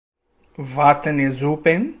Warten ist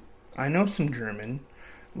open. I know some German.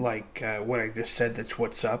 Like what I just said, that's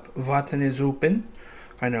what's up. Warten ist open.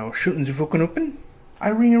 I know shooten Sie Fuken open. I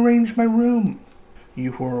rearranged my room.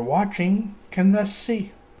 You who are watching can thus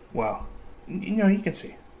see. Well, you can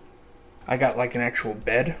see. I got like an actual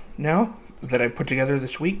bed now that I put together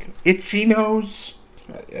this week. Itchy nose.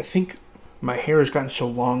 I think my hair has gotten so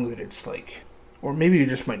long that it's like, or maybe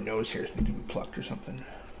just my nose hairs need to be plucked or something.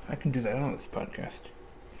 I can do that on this podcast.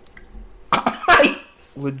 I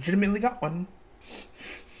legitimately got one.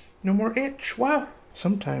 No more itch. Wow.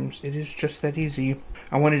 Sometimes it is just that easy.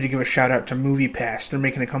 I wanted to give a shout out to MoviePass. They're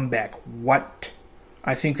making a comeback. What?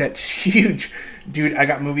 I think that's huge. Dude, I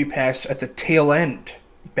got MoviePass at the tail end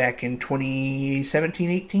back in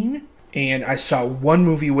 2017-18. And I saw one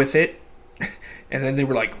movie with it. And then they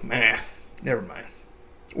were like, never mind.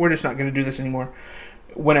 We're just not going to do this anymore.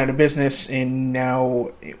 Went out of business, and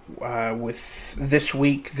now with this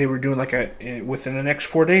week, they were doing like within the next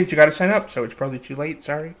 4 days, you got to sign up. So it's probably too late,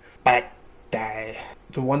 sorry. But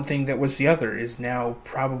the one thing that was the other is now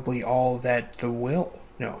probably all that the will.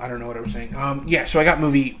 No, I don't know what I was saying. So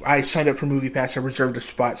I signed up for MoviePass. I reserved a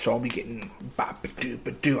spot, so I'll be getting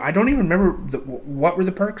bop-a-doo-ba-doo. I don't even remember what were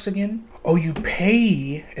the perks again? Oh, you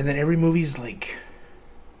pay, and then every movie's like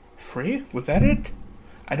free? Was that it?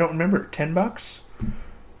 I don't remember. $10?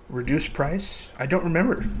 Reduced price? I don't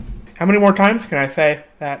remember. How many more times can I say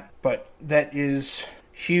that? But that is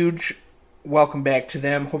huge. Welcome back to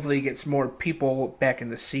them. Hopefully it gets more people back in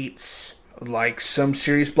the seats. Like some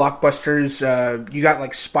serious blockbusters. You got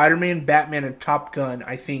like Spider-Man, Batman, and Top Gun,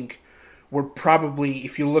 I think, were probably,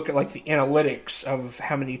 if you look at like the analytics of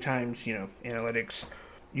how many times, analytics,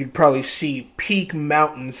 you'd probably see peak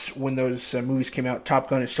mountains when those movies came out. Top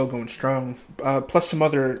Gun is still going strong. Plus some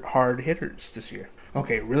other hard hitters this year.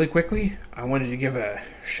 Okay, really quickly, I wanted to give a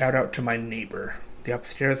shout out to my neighbor, the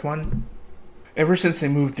upstairs one. Ever since they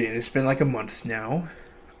moved in, it's been like a month now,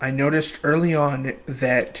 I noticed early on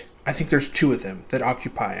that I think there's two of them that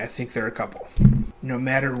occupy. I think they're a couple. No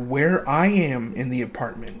matter where I am in the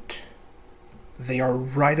apartment, they are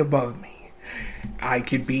right above me. I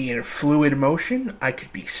could be in a fluid motion. I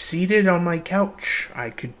could be seated on my couch. I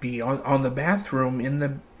could be on the bathroom in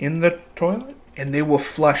the toilet. And they will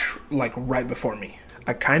flush like right before me.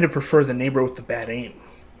 I kind of prefer the neighbor with the bad aim.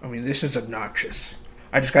 I mean, this is obnoxious.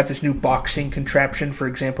 I just got this new boxing contraption, for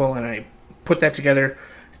example, and I put that together.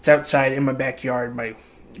 It's outside in my backyard, my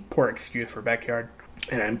poor excuse for backyard.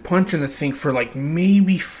 And I'm punching the thing for like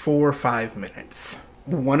maybe 4 or 5 minutes.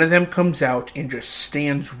 One of them comes out and just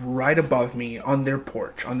stands right above me on their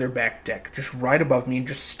porch, on their back deck. Just right above me and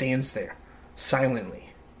just stands there,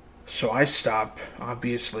 silently. So I stop,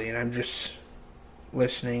 obviously, and I'm just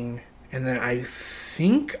listening. And then I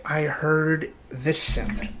think I heard this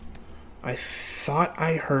sound. I thought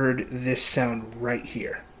I heard this sound right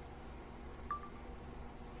here.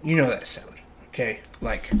 You know that sound, okay?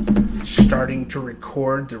 Like, starting to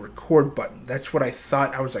record, the record button. That's what I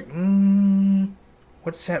thought. I was like,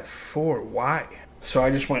 what's that for? Why? So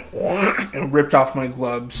I just went and ripped off my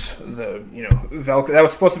gloves, the, Velcro. That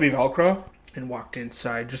was supposed to be Velcro, and walked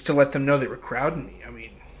inside just to let them know they were crowding me. I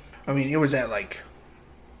mean, it was at like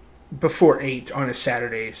before 8 on a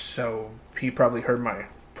Saturday, so he probably heard my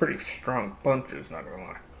pretty strong punches, not gonna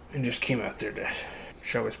lie, and just came out there to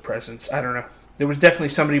show his presence. I don't know. There was definitely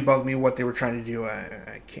somebody above me. What they were trying to do,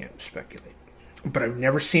 I can't speculate. But I've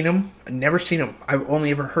never seen them. I've only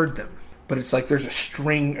ever heard them. But it's like there's a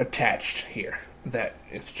string attached here that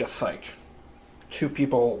it's just like two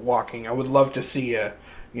people walking. I would love to see a,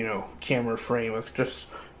 camera frame of just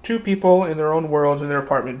two people in their own worlds in their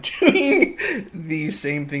apartment doing the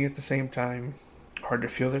same thing at the same time. Hard to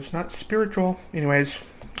feel that it's not spiritual. Anyways,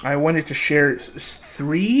 I wanted to share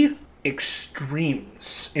 3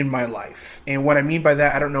 extremes in my life. And what I mean by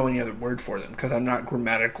that, I don't know any other word for them because I'm not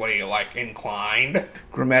grammatically inclined.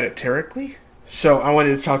 Grammatically. So I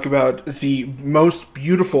wanted to talk about the most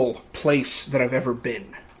beautiful place that I've ever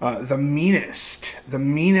been. The meanest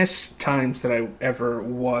times that I ever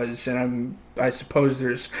was, and I suppose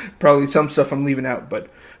there's probably some stuff I'm leaving out, but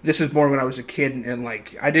this is more when I was a kid, and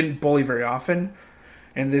I didn't bully very often,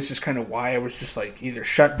 and this is kind of why I was just either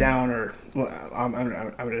shut down or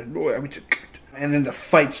and then the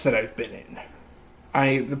fights that I've been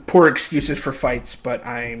in. The poor excuses for fights, but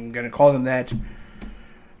I'm gonna call them that.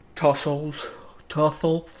 Tussles.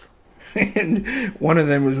 And one of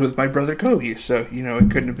them was with my brother Cody, so,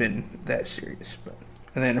 it couldn't have been that serious. But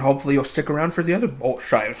and then hopefully you'll stick around for the other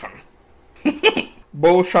Bullscheifen.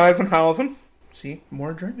 Bullscheifenhausen. See,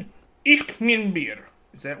 more German. Ich mein Bier.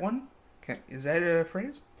 Is that one? Okay, is that a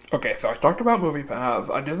phrase? Okay, so I talked about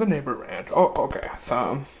MoviePass. I did the neighbor rant. Oh, okay.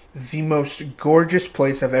 So the most gorgeous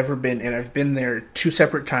place I've ever been, and I've been there 2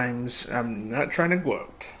 separate times. I'm not trying to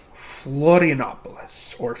gloat.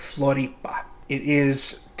 Florianópolis, or Floripa. It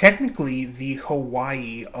is technically the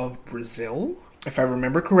Hawaii of Brazil. If I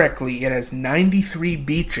remember correctly, it has 93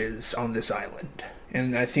 beaches on this island.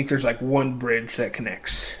 And I think there's like one bridge that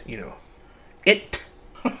connects, it.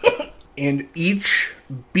 And each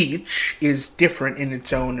beach is different in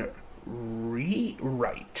its own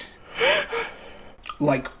right.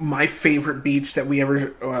 Like, my favorite beach that we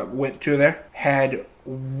ever went to there had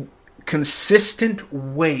consistent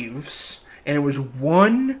waves, and it was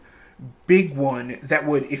one big one that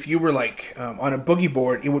would, if you were like on a boogie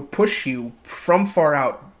board, it would push you from far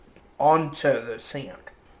out onto the sand.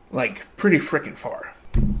 Like, pretty freaking far.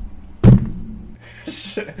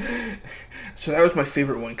 So that was my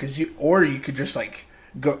favorite one, because you could just like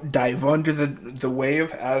go dive under the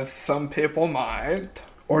wave, as some people might,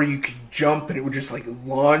 or you could jump and it would just like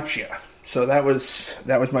launch you. So that was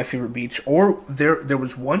my favorite beach. Or there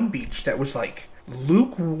was one beach that was like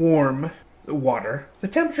lukewarm water. The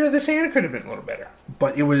temperature of the sand could have been a little better,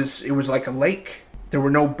 but it was like a lake. There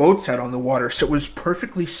were no boats out on the water, so it was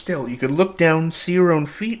perfectly still. You could look down, see your own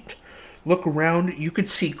feet, look around. You could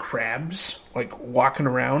see crabs like walking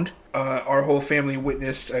around. Our whole family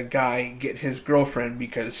witnessed a guy get his girlfriend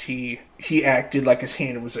because he acted like his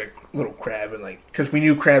hand was a little crab, and like, because we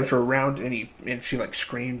knew crabs were around, and she like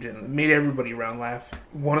screamed and made everybody around laugh.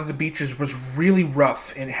 One of the beaches was really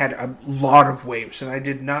rough and had a lot of waves, and I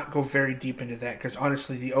did not go very deep into that because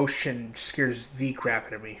honestly the ocean scares the crap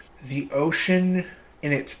out of me. The ocean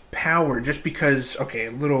and its power, just because, okay,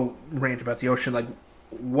 a little rant about the ocean, like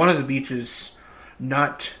one of the beaches,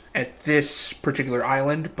 not at this particular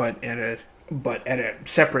island, but at a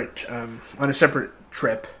separate on a separate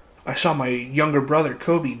trip, I saw my younger brother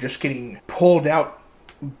Kobe just getting pulled out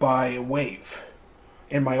by a wave,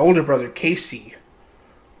 and my older brother Casey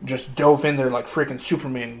just dove in there like freaking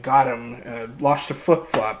Superman, got him, lost a flip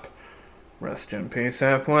flop. Rest in peace,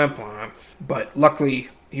 that flip flop. But luckily,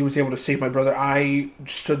 he was able to save my brother. I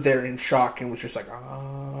stood there in shock and was just like,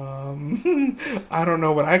 I don't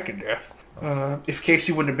know what I could do. If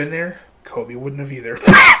Casey wouldn't have been there, Kobe wouldn't have either.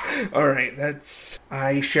 Alright,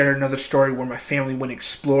 I shared another story where my family went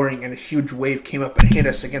exploring and a huge wave came up and hit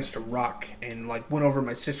us against a rock and like went over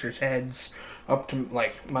my sister's heads up to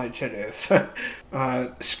like my titties.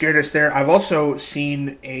 Scared us there. I've also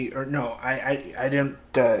seen I didn't,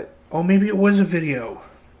 maybe it was a video.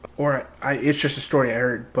 Or it's just a story I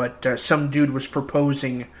heard, but some dude was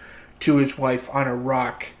proposing to his wife on a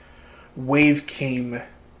rock. Wave came,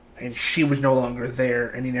 and she was no longer there,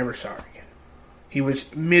 and he never saw her again. He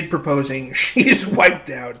was mid-proposing, she's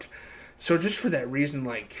wiped out. So just for that reason,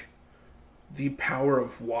 like, the power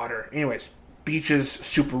of water. Anyways, beaches,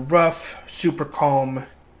 super rough, super calm,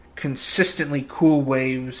 consistently cool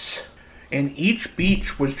waves, and each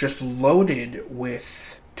beach was just loaded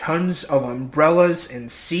with tons of umbrellas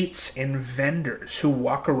and seats and vendors who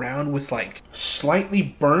walk around with like slightly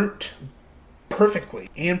burnt, perfectly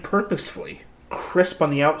and purposefully crisp on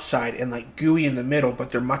the outside and like gooey in the middle, but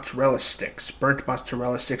they're mozzarella sticks, burnt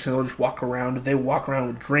mozzarella sticks, and they'll just walk around. They walk around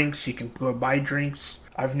with drinks. You can go buy drinks.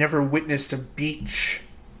 I've never witnessed a beach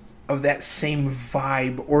of that same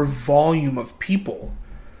vibe or volume of people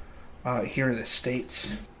here in the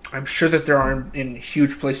States. I'm sure that there are in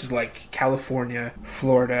huge places like California,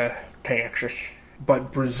 Florida, Texas.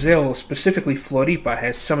 But Brazil, specifically Floripa,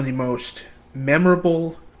 has some of the most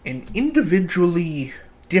memorable and individually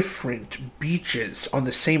different beaches on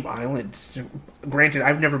the same island. Granted,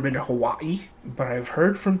 I've never been to Hawaii, but I've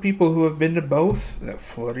heard from people who have been to both that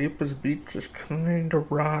Floripa's beach is kind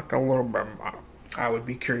of rock a little bit more. I would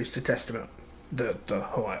be curious to test them out, the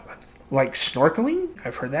Hawaii one. Like snorkeling,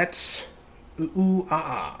 I've heard that's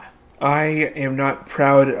I am not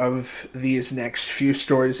proud of these next few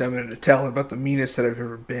stories I'm going to tell about the meanest that I've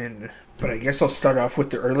ever been. But I guess I'll start off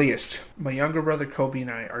with the earliest. My younger brother Kobe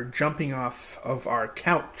and I are jumping off of our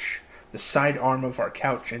couch, the side arm of our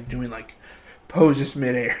couch, and doing like poses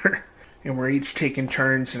midair. And we're each taking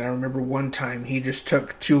turns, and I remember one time he just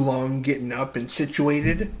took too long getting up and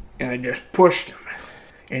situated, and I just pushed him.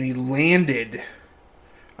 And he landed.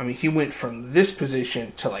 I mean, he went from this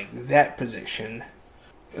position to like that position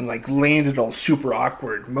and like landed all super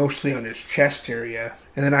awkward, mostly on his chest area.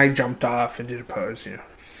 And then I jumped off and did a pose,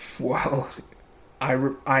 Well,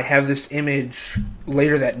 I have this image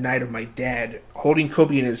later that night of my dad holding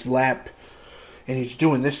Kobe in his lap, and he's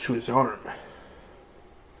doing this to his arm.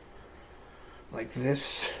 Like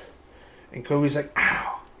this. And Kobe's like,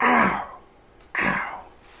 ow, ow, ow.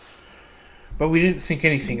 But we didn't think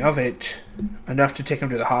anything of it enough to take him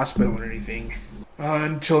to the hospital or anything.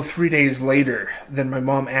 Until 3 days later, then my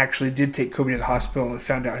mom actually did take Kobe to the hospital and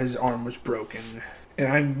found out his arm was broken. And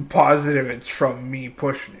I'm positive it's from me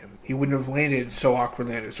pushing him. He wouldn't have landed so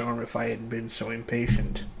awkwardly on his arm if I hadn't been so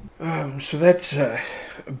impatient. So that's a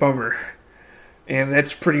bummer. And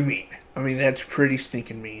that's pretty mean. I mean, that's pretty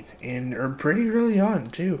stinking mean. And pretty early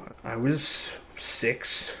on, too. I was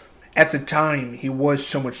 6. At the time, he was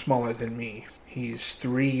so much smaller than me. He's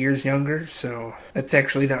 3 years younger, so that's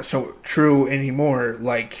actually not so true anymore.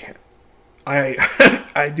 Like,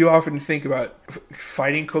 I do often think about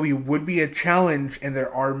fighting Kobe would be a challenge, and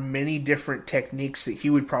there are many different techniques that he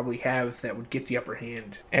would probably have that would get the upper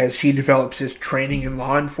hand. As he develops his training in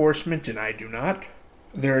law enforcement, and I do not,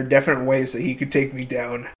 there are definite ways that he could take me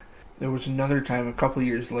down. There was another time a couple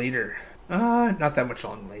years later, not that much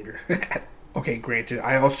long later. Okay, granted,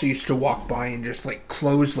 I also used to walk by and just, like,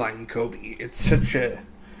 clothesline Kobe. It's such a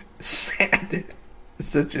sad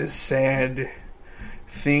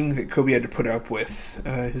thing that Kobe had to put up with.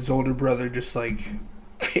 His older brother just, like,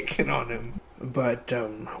 picking on him. But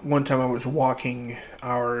one time I was walking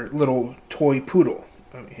our little toy poodle.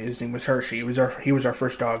 His name was Hershey. He was our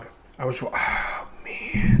first dog. Oh,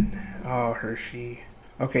 man. Oh, Hershey.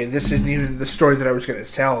 Okay, this isn't even the story that I was going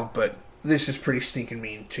to tell, but this is pretty stinking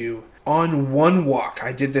mean, too. On one walk,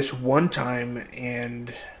 I did this one time,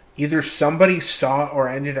 and either somebody saw or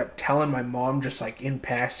I ended up telling my mom just like in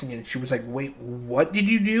passing, and she was like, "Wait, what did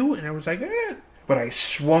you do?" And I was like, "Eh." But I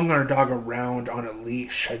swung our dog around on a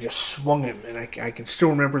leash. I just swung him, and I can still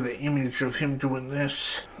remember the image of him doing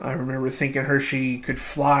this. I remember thinking Hershey could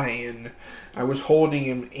fly, and I was holding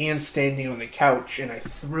him and standing on the couch, and I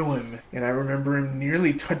threw him, and I remember him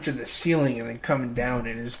nearly touching the ceiling and then coming down,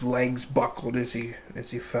 and his legs buckled as he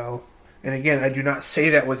fell. And again, I do not say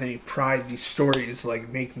that with any pride. These stories like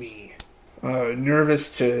make me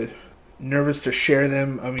nervous to share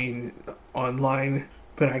them. I mean, online.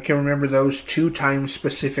 But I can remember those 2 times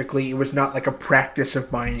specifically. It was not like a practice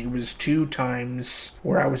of mine. It was 2 times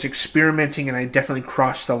where I was experimenting and I definitely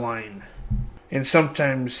crossed the line. And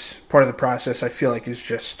sometimes part of the process I feel like is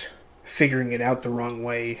just figuring it out the wrong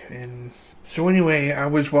way. And so anyway, I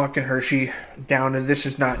was walking Hershey down, and this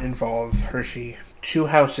does not involve Hershey. 2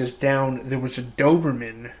 houses down, there was a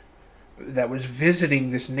Doberman that was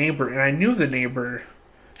visiting this neighbor, and I knew the neighbor.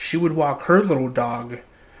 She would walk her little dog,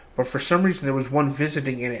 but for some reason there was one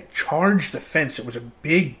visiting, and it charged the fence. It was a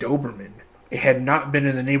big Doberman. It had not been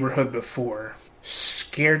in the neighborhood before.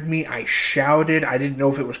 Scared me. I shouted. I didn't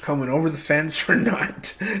know if it was coming over the fence or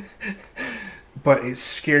not. But it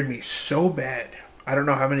scared me so bad. I don't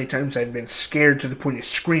know how many times I'd been scared to the point of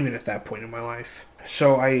screaming at that point in my life.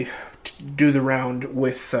 So I do the round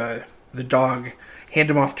with the dog, hand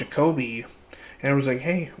him off to Kobe, and I was like,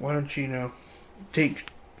 "Hey, why don't you, take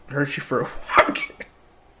Hershey for a walk?"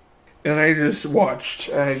 And I just watched.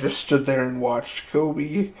 I just stood there and watched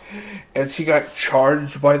Kobe as he got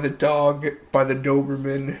charged by the dog, by the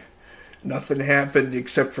Doberman. Nothing happened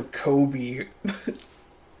except for Kobe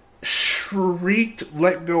shrieked,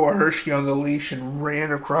 let go of Hershey on the leash, and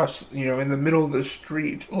ran across, in the middle of the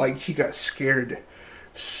street like he got scared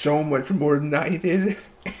so much more than I did.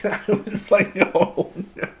 And I was like, oh,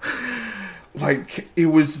 no. Like, it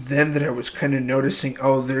was then that I was kind of noticing,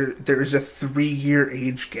 there's a 3-year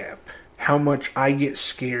age gap. How much I get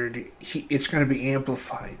scared, it's going to be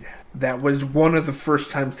amplified. That was one of the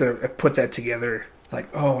first times that I put that together. Like,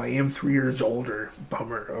 oh, I am 3 years older.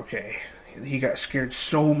 Bummer, okay. He got scared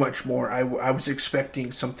so much more. I was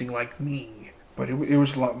expecting something like me, but it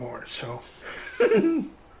was a lot more, so.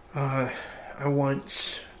 I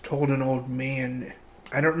once told an old man,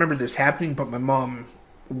 I don't remember this happening, but my mom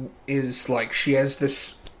is like, she has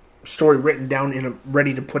this story written down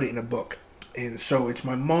ready to put it in a book. And so it's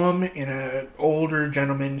my mom and an older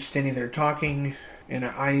gentleman standing there talking, and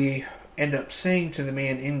I end up saying to the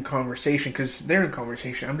man in conversation, because they're in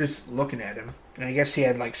conversation, I'm just looking at him, and I guess he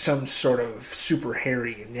had like some sort of super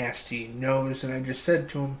hairy, nasty nose, and I just said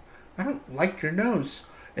to him, "I don't like your nose."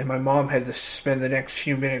 And my mom had to spend the next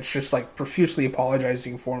few minutes just like profusely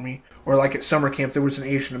apologizing for me. Or like at summer camp, there was an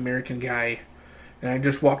Asian American guy, and I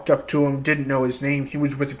just walked up to him, didn't know his name, he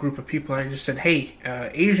was with a group of people, and I just said, "Hey,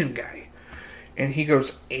 Asian guy." And he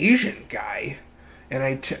goes, "Asian guy?" And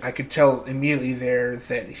I could tell immediately there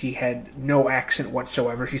that he had no accent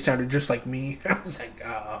whatsoever. He sounded just like me. I was like,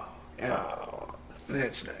 oh,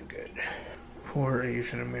 that's not good. Poor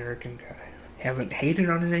Asian American guy. Haven't hated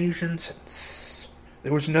on an Asian since.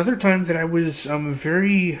 There was another time that I was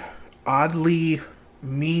very oddly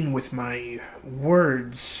mean with my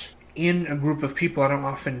words in a group of people. I don't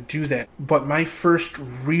often do that. But my first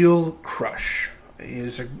real crush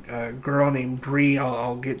is a girl named Bree.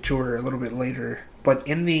 I'll get to her a little bit later. But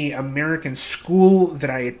in the American school that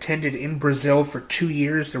I attended in Brazil for 2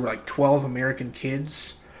 years, there were like 12 American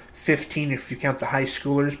kids. 15 if you count the high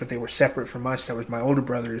schoolers, but they were separate from us. That was my older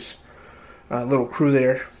brother's little crew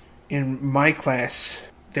there. In my class,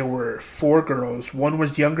 there were 4 girls. 1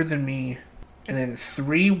 was younger than me, and then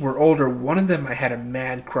 3 were older. One of them I had a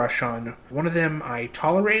mad crush on. One of them I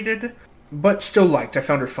tolerated, but still liked. I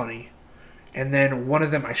found her funny. And then one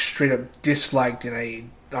of them I straight up disliked,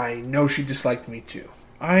 and I know she disliked me too.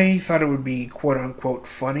 I thought it would be quote-unquote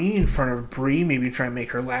funny in front of Bree, maybe try and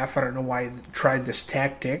make her laugh. I don't know why I tried this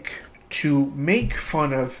tactic. To make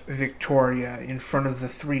fun of Victoria in front of the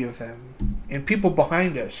 3 of them. And people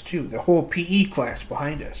behind us, too. The whole PE class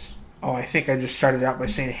behind us. Oh, I think I just started out by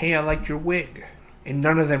saying, hey, I like your wig. And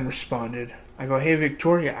none of them responded. I go, hey,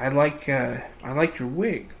 Victoria, I like your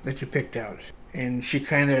wig that you picked out. And she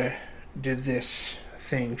kind of did this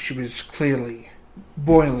thing. She was clearly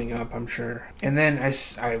boiling up, I'm sure. And then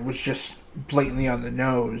I was just blatantly on the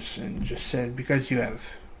nose and just said, because you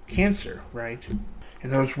have cancer, right?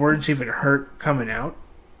 And those words even hurt coming out,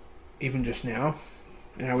 even just now.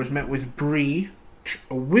 And I was met with Bree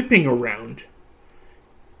whipping around,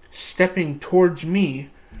 stepping towards me,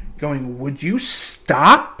 going, would you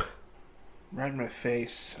stop? Right in my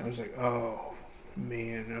face. I was like, oh,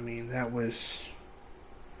 man. I mean, that was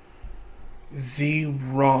the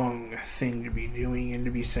wrong thing to be doing and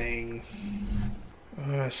to be saying.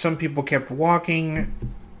 Some people kept walking.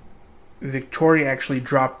 Victoria actually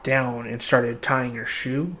dropped down and started tying her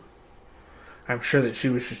shoe. I'm sure that she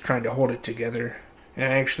was just trying to hold it together.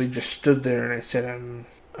 And I actually just stood there and I said,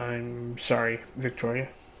 I'm sorry, Victoria.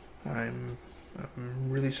 I'm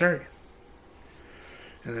really sorry.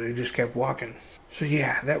 And then I just kept walking. So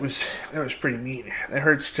yeah, that was pretty mean. That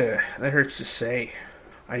hurts to say.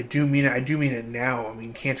 I do mean it now. I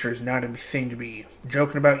mean, cancer is not a thing to be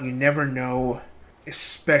joking about. You never know,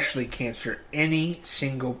 especially cancer. Any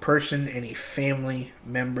single person, any family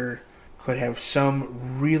member could have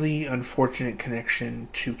some really unfortunate connection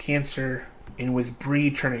to cancer. And with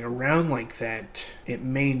Bree turning around like that, it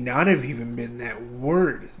may not have even been that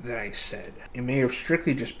word that I said. It may have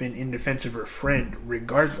strictly just been in defense of her friend.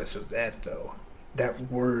 Regardless of that, though, that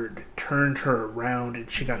word turned her around and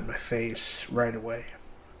she got in my face right away.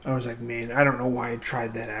 I was like, man, I don't know why I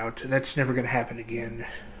tried that out. That's never going to happen again.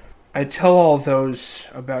 I tell all those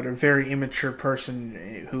about a very immature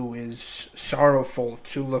person who is sorrowful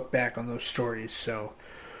to look back on those stories. So,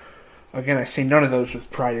 again, I say none of those with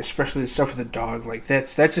pride, especially the stuff with the dog. Like,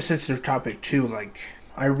 that's a sensitive topic, too. Like,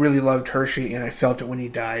 I really loved Hershey, and I felt it when he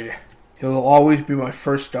died. He'll always be my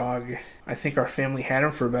first dog. I think our family had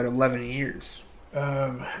him for about 11 years.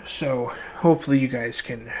 So hopefully you guys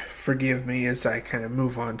can forgive me as I kind of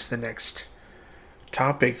move on to the next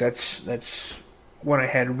topic. That's what I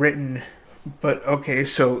had written. But okay,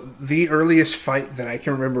 so the earliest fight that I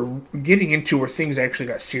can remember getting into where things actually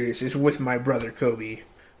got serious is with my brother Kobe.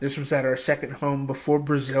 This was at our second home before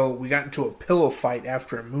Brazil. We got into a pillow fight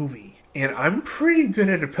after a movie. And I'm pretty good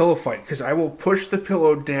at a pillow fight because I will push the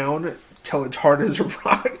pillow down till it's hard as a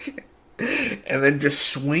rock. And then just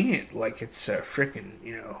swing it like it's a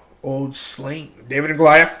frickin', old sling. David and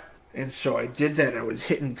Goliath. And so I did that. I was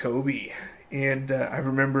hitting Kobe. And I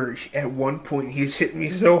remember at one point he's hitting me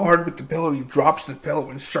so hard with the pillow, he drops the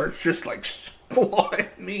pillow and starts just like clawing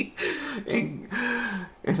me. And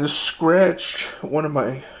scratched one of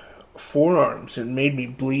my forearms and made me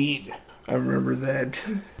bleed. I remember that.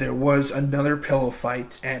 There was another pillow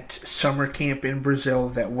fight at summer camp in Brazil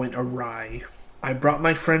that went awry. I brought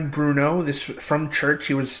my friend Bruno, this from church.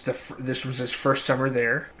 This was his first summer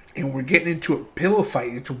there. And we're getting into a pillow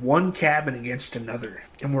fight. It's one cabin against another.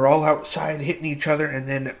 And we're all outside hitting each other. And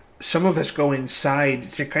then some of us go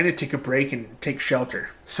inside to kind of take a break and take shelter.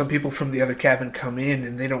 Some people from the other cabin come in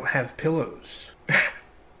and they don't have pillows.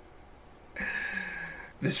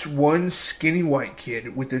 This one skinny white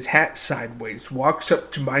kid with his hat sideways walks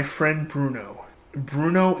up to my friend Bruno.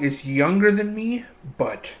 Bruno is younger than me,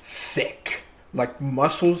 but thick. Like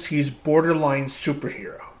muscles, he's borderline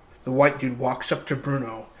superhero. The white dude walks up to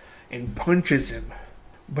Bruno and punches him.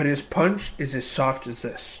 But his punch is as soft as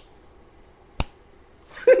this.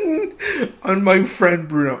 On my friend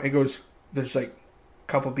Bruno. It goes, there's like a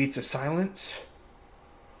couple beats of silence.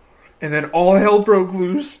 And then all hell broke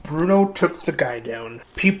loose. Bruno took the guy down.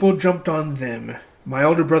 People jumped on them. My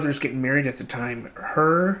older brother's getting married at the time.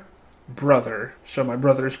 Her brother, so my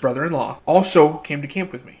brother's brother-in-law, also came to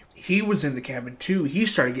camp with me. He was in the cabin too. He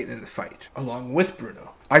started getting in the fight, along with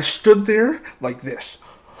Bruno. I stood there like this.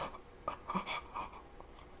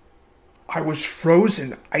 I was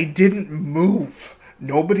frozen. I didn't move.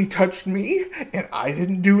 Nobody touched me, and I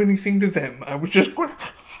didn't do anything to them. I was just going...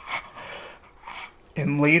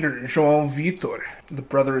 And later, João Vitor, the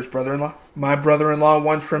brother is brother-in-law. My brother-in-law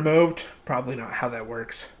once removed. Probably not how that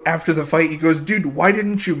works. After the fight, he goes, dude, why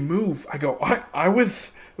didn't you move? I go, I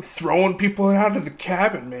was throwing people out of the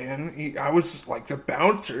cabin, man. I was like the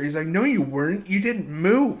bouncer. He's like, no, you weren't. You didn't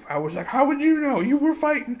move. I was like, how would you know? You were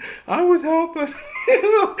fighting. I was helping.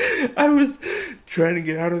 I was trying to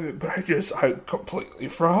get out of it, but I completely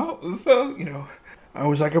froze. I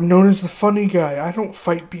was like, I'm known as the funny guy. I don't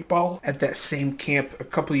fight people. At that same camp a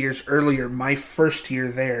couple years earlier, my first year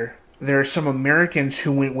there are some Americans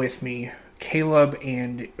who went with me, Caleb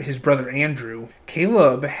and his brother Andrew.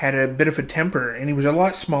 Caleb had a bit of a temper, and he was a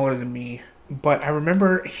lot smaller than me. But I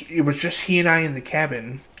remember it was just he and I in the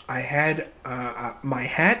cabin. I had my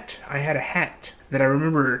hat. I had a hat that I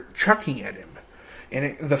remember chucking at him.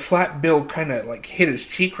 And the flat bill kind of like hit his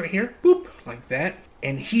cheek right here. Boop, like that.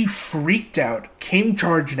 And he freaked out, came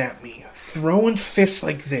charging at me, throwing fists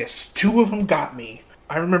like this. 2 of them got me.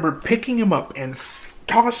 I remember picking him up and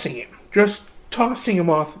tossing him. Just tossing him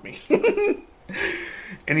off of me.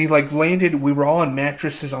 And he landed, we were all on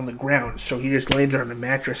mattresses on the ground, so he just landed on a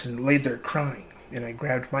mattress and laid there crying. And I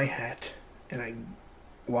grabbed my hat, and I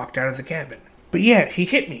walked out of the cabin. But yeah, he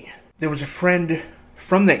hit me. There was a friend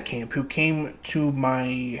from that camp who came to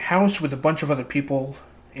my house with a bunch of other people,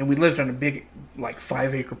 and we lived on a big,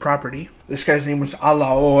 5-acre property. This guy's name was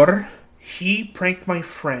Alaor. He pranked my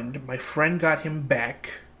friend. My friend got him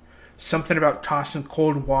back. Something about tossing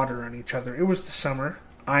cold water on each other. It was the summer.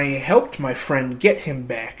 I helped my friend get him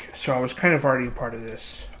back, so I was kind of already a part of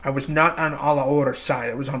this. I was not on Alaor's side.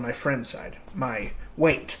 I was on my friend's side.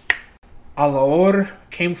 Alaor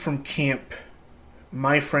came from camp.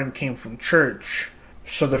 My friend came from church.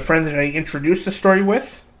 So the friend that I introduced the story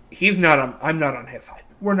with, I'm not on his side.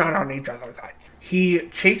 We're not on each other's side. He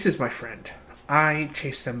chases my friend. I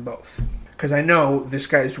chase them both. Because I know this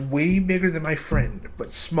guy's way bigger than my friend,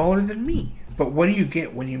 but smaller than me. But what do you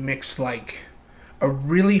get when you mix, a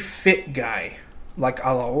really fit guy like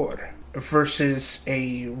Alaor versus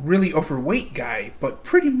a really overweight guy, but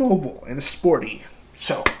pretty mobile and sporty?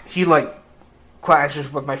 So, he,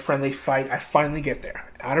 clashes with my friend. They fight. I finally get there.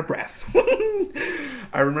 Out of breath.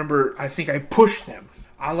 I remember, I think I pushed them.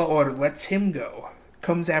 Alaor lets him go.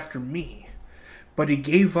 Comes after me. But he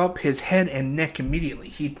gave up his head and neck immediately.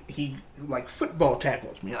 He football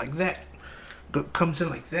tackles me like that. Comes in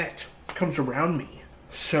like that. Comes around me.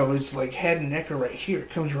 So his head and neck are right here.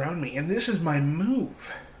 Comes around me. And this is my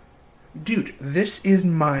move. Dude, this is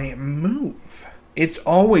my move. It's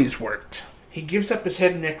always worked. He gives up his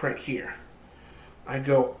head and neck right here. I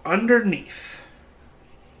go underneath.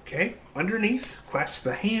 Okay? Underneath. Clasp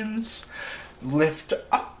the hands. Lift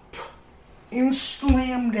up. And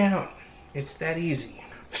slam down. It's that easy.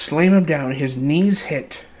 Slam him down. His knees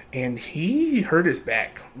hit. And he hurt his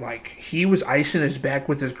back. He was icing his back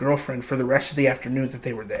with his girlfriend for the rest of the afternoon that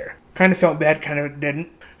they were there. Kind of felt bad, kind of didn't.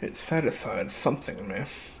 It satisfied something, man.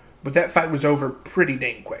 But that fight was over pretty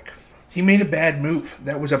dang quick. He made a bad move.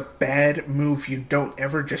 That was a bad move. You don't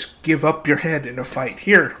ever just give up your head in a fight.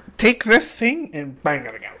 Here, take this thing and bang,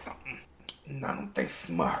 I got something. Not they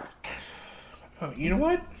smart. Oh, you know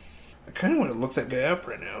what? I kind of want to look that guy up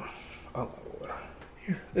right now. Alaor.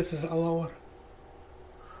 Here, this is Alaor.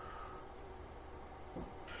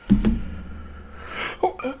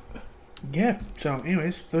 Yeah, so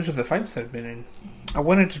anyways, those are the fights that I've been in. I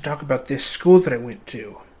wanted to talk about this school that I went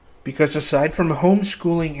to. Because aside from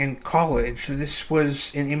homeschooling and college, this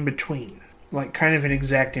was an in-between. Kind of an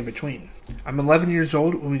exact in-between. I'm 11 years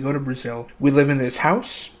old when we go to Brazil. We live in this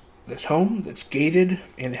house, this home that's gated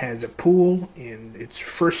and has a pool, and its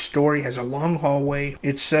first story has a long hallway.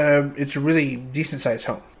 It's a really decent-sized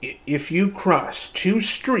home. If you cross 2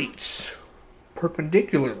 streets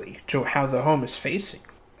perpendicularly to how the home is facing,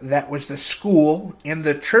 that was the school and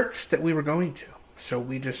the church that we were going to. So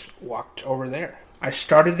we just walked over there. I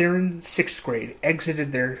started there in 6th grade,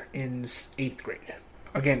 exited there in 8th grade.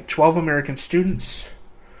 Again, 12 American students,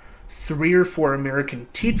 3 or 4 American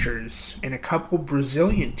teachers, and a couple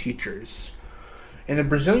Brazilian teachers. And the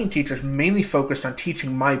Brazilian teachers mainly focused on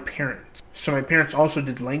teaching my parents. So my parents also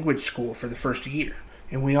did language school for the first year.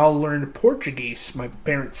 And we all learned Portuguese, my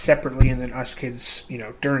parents separately, and then us kids,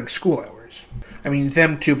 during school hours. I mean,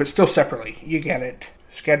 them too, but still separately. You get it.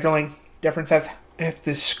 Scheduling, differences. At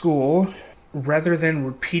this school, rather than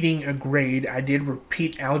repeating a grade, I did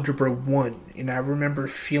repeat Algebra 1. And I remember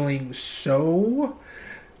feeling so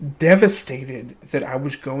devastated that I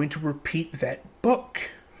was going to repeat that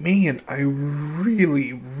book. Man, I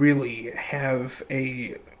really, really have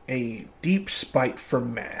a deep spite for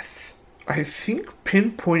math. I think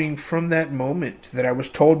pinpointing from that moment that I was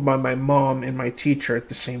told by my mom and my teacher at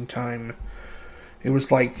the same time, it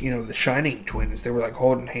was like, the Shining twins. They were like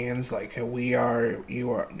holding hands, like, hey, we are,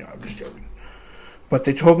 you are. No, I'm just joking. But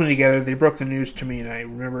they told me together, they broke the news to me, and I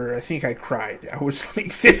think I cried. I was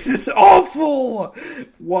like, this is awful!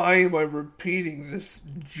 Why am I repeating this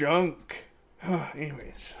junk?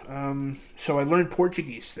 Anyways, so I learned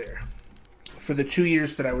Portuguese there. For the 2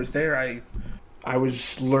 years that I was there, I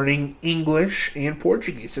was learning English and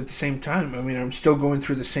Portuguese at the same time. I mean, I'm still going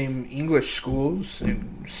through the same English schools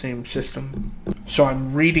and same system. So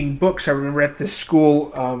I'm reading books. I remember at this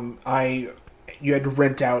school, you had to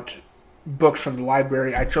rent out books from the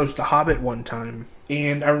library. I chose The Hobbit one time.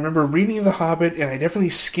 And I remember reading The Hobbit, and I definitely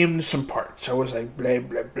skimmed some parts. I was like, blah,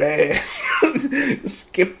 blah, blah.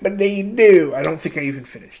 Skip-a-dee-doo. I don't think I even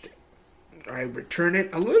finished it. I return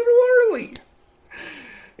it a little early.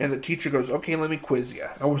 And the teacher goes, okay, let me quiz you.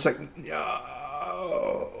 I was like,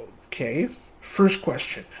 okay. First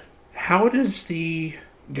question. How does the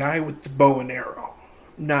guy with the bow and arrow,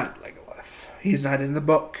 not Legolas, he's not in the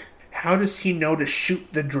book, how does he know to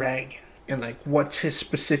shoot the dragon? And, what's his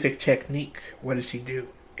specific technique? What does he do?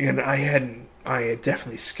 And I had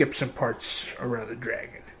definitely skipped some parts around the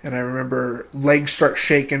dragon. And I remember legs start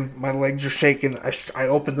shaking. My legs are shaking. I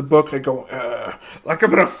open the book. I go, like I'm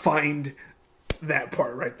going to find that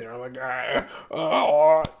part right there. I'm like,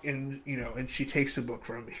 and, and she takes the book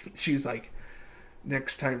from me. She's like,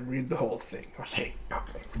 next time, read the whole thing. I was like,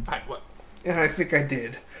 okay, what? And I think I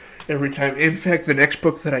did every time. In fact, the next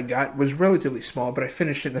book that I got was relatively small, but I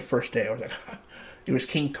finished it the first day. I was like, it was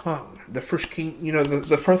King Kong. The first King,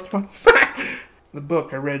 the first one. The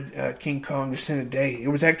book, I read King Kong just in a day. It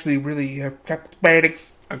was actually really captivating.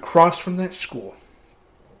 Across from that school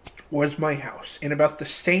was my house, in about the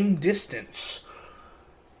same distance,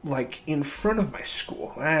 in front of my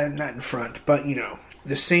school. Not in front, but,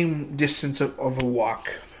 the same distance of a walk.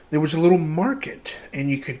 There was a little market,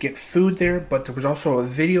 and you could get food there, but there was also a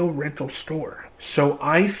video rental store. So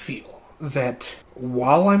I feel that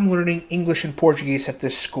while I'm learning English and Portuguese at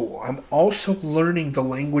this school, I'm also learning the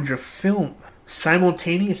language of film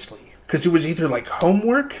simultaneously. Because it was either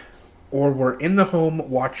homework, or we're in the home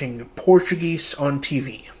watching Portuguese on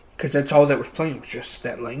TV. Because that's all that was playing, was just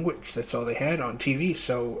that language. That's all they had on TV.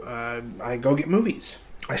 So I go get movies.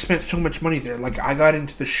 I spent so much money there. I got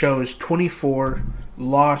into the shows 24,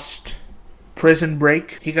 Lost, Prison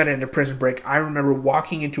Break. He got into Prison Break. I remember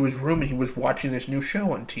walking into his room and he was watching this new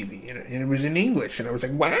show on TV. And it was in English. And I was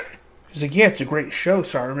like, what? He was like, yeah, it's a great show.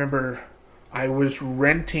 So I remember I was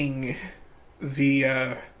renting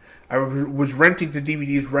the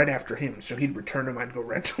DVDs right after him. So he'd return them, I'd go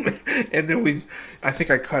rent them. And then I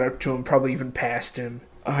think I caught up to him, probably even passed him.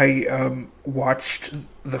 I watched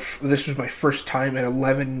this was my first time at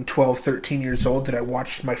 11, 12, 13 years old that I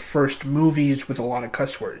watched my first movies with a lot of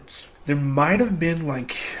cuss words. There might have been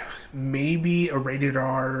maybe a rated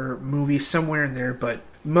R movie somewhere in there, but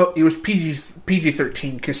it was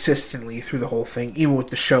PG-13 consistently through the whole thing, even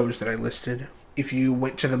with the shows that I listed. If you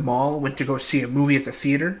went to the mall, went to go see a movie at the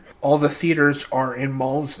theater, all the theaters are in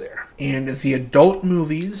malls there. And the adult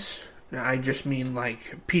movies, I just mean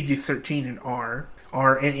PG-13 and R,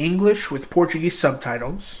 are in English with Portuguese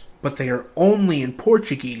subtitles, but they are only in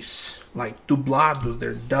Portuguese, dublado,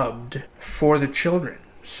 they're dubbed, for the children.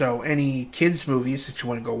 So any kids' movies that you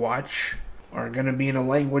want to go watch are going to be in a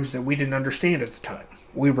language that we didn't understand at the time.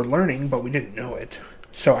 We were learning, but we didn't know it.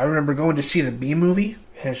 So I remember going to see the B movie,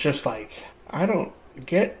 and it's just I don't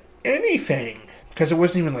get anything. Because it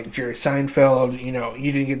wasn't even Jerry Seinfeld,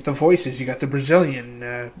 you didn't get the voices, you got the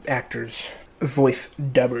Brazilian actors, voice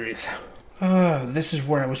dubbers. This is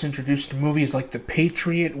where I was introduced to movies like The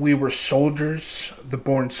Patriot, We Were Soldiers, The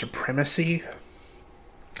Bourne Supremacy.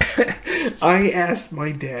 I asked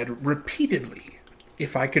my dad repeatedly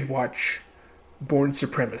if I could watch Bourne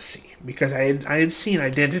Supremacy, because I had seen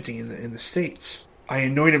Identity in the States. I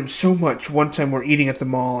annoyed him so much. One time we're eating at the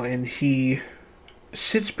mall, and he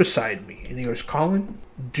sits beside me, and he goes, Colin,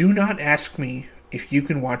 do not ask me if you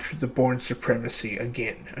can watch The Bourne Supremacy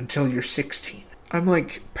again until you're 16. I'm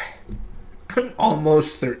like, I'm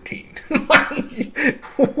almost 13.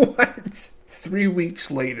 What? 3 weeks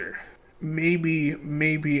later, maybe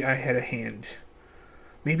I had a hand.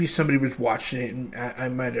 Maybe somebody was watching it, and I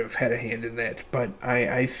might have had a hand in that. But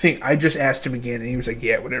I think I just asked him again, and he was like,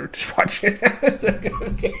 yeah, whatever, just watch it. I was like,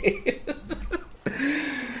 okay.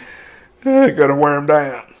 I gotta wear him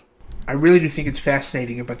down. I really do think it's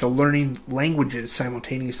fascinating about the learning languages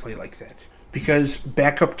simultaneously like that. Because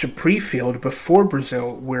back up to pre-field, before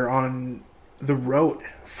Brazil, we're on the road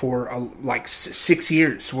for like 6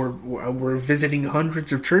 years. We're visiting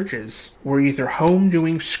hundreds of churches. We're either home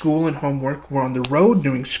doing school and homework, we're on the road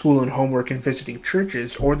doing school and homework and visiting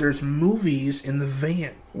churches, or there's movies in the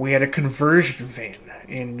van. We had a conversion van,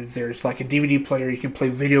 and there's like a DVD player. You can play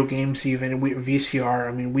video games even, VCR.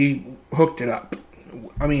 I mean, we hooked it up.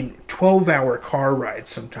 12-hour car rides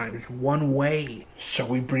sometimes, one way. So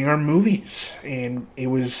we bring our movies, and I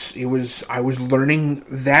was learning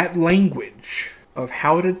that language of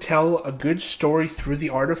how to tell a good story through the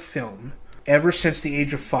art of film ever since the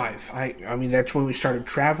age of 5. I mean, that's when we started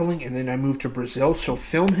traveling, and then I moved to Brazil, so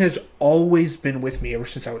film has always been with me ever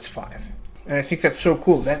since I was 5. And I think that's so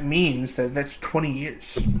cool. That means that's 20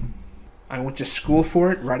 years. I went to school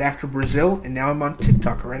for it right after Brazil, and now I'm on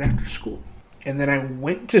TikTok right after school. And then I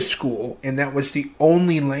went to school, and that was the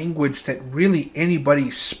only language that really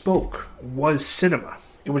anybody spoke was cinema.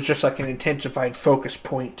 It was just like an intensified focus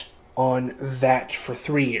point on that for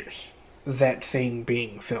 3 years. That thing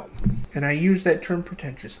being film. And I use that term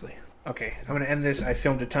pretentiously. Okay, I'm going to end this. I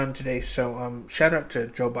filmed a ton today, so shout out to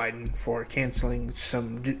Joe Biden for canceling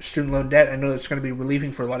some student loan debt. I know it's going to be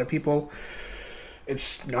relieving for a lot of people.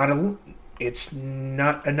 It's not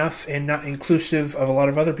enough and not inclusive of a lot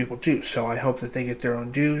of other people too. So I hope that they get their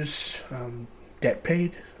own dues, debt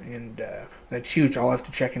paid, and that's huge. I'll have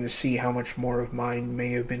to check in to see how much more of mine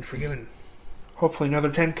may have been forgiven. Hopefully another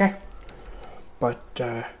 10K. But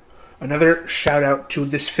another shout out to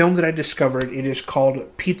this film that I discovered. It is called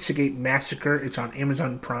Pizzagate Massacre. It's on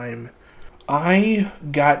Amazon Prime. I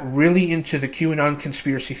got really into the QAnon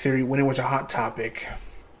conspiracy theory when it was a hot topic.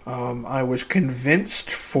 I was convinced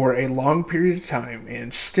for a long period of time,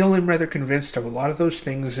 and still am rather convinced of a lot of those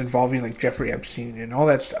things involving like Jeffrey Epstein and all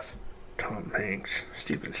that stuff. Tom Hanks,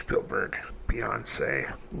 Steven Spielberg,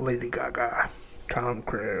 Beyonce, Lady Gaga, Tom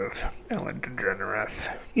Cruise, Ellen DeGeneres.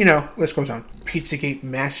 List goes on. Pizzagate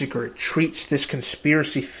Massacre treats this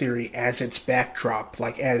conspiracy theory as its backdrop,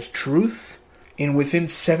 like as truth. And within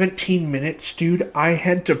 17 minutes, dude, I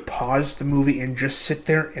had to pause the movie and just sit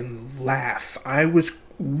there and laugh. I was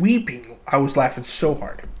weeping. I was laughing so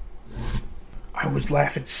hard. I was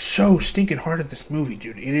laughing so stinking hard at this movie,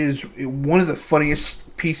 dude. It is one of the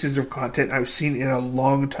funniest pieces of content I've seen in a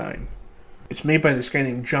long time. It's made by this guy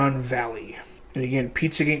named John Valley. And again,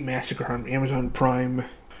 Pizzagate Massacre on Amazon Prime.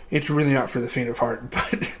 It's really not for the faint of heart,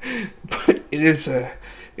 but it is a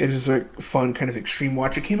fun kind of extreme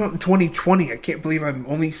watch. It came out in 2020. I can't believe I'm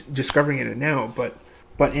only discovering it now,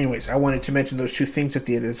 But anyways, I wanted to mention those two things at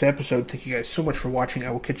the end of this episode. Thank you guys so much for watching.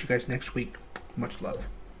 I will catch you guys next week. Much love.